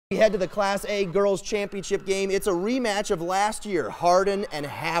We head to the Class A Girls Championship game. It's a rematch of last year, Hardin and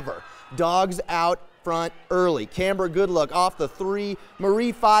Havre. Dogs out front early. Canberra Goodluck off the 3.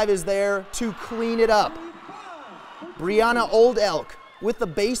 Marie 5 is there to clean it up. Brianna Old Elk with the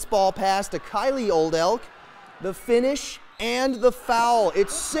baseball pass to Kylie Old Elk. The finish and the foul.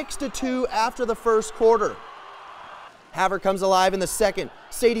 It's 6-2 after the first quarter. Havre comes alive in the second.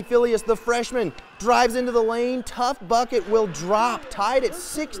 Sadie Filius, the freshman, drives into the lane. Tough bucket will drop. Tied at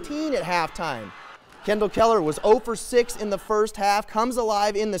 16 at halftime. Kendall Keller was 0 for 6 in the first half. Comes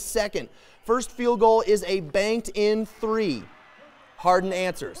alive in the second. First field goal is a banked-in 3. Hardin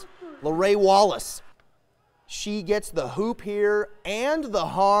answers. LaRae Wallace. She gets the hoop here and the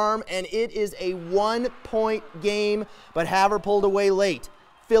harm, and it is a 1-point game, but Havre pulled away late.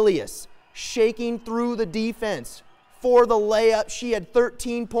 Filius shaking through the defense for the layup. She had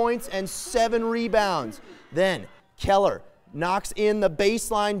 13 points and 7 rebounds. Then Keller knocks in the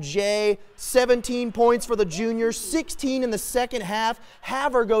baseline J. 17 points for the junior, 16 in the second half.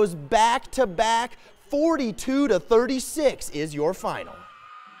 Havre goes back-to-back. 42-36 is your final.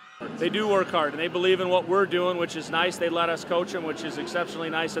 They do work hard, and they believe in what we're doing, which is nice. They let us coach them, which is exceptionally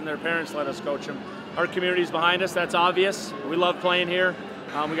nice, and their parents let us coach them. Our community's behind us, that's obvious. We love playing here.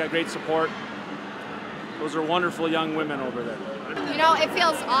 We got great support. Those are wonderful young women over there. You know, it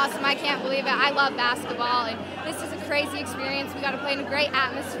feels awesome. I can't believe it. I love basketball, and this is a crazy experience. We got to play in a great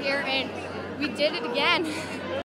atmosphere, and we did it again.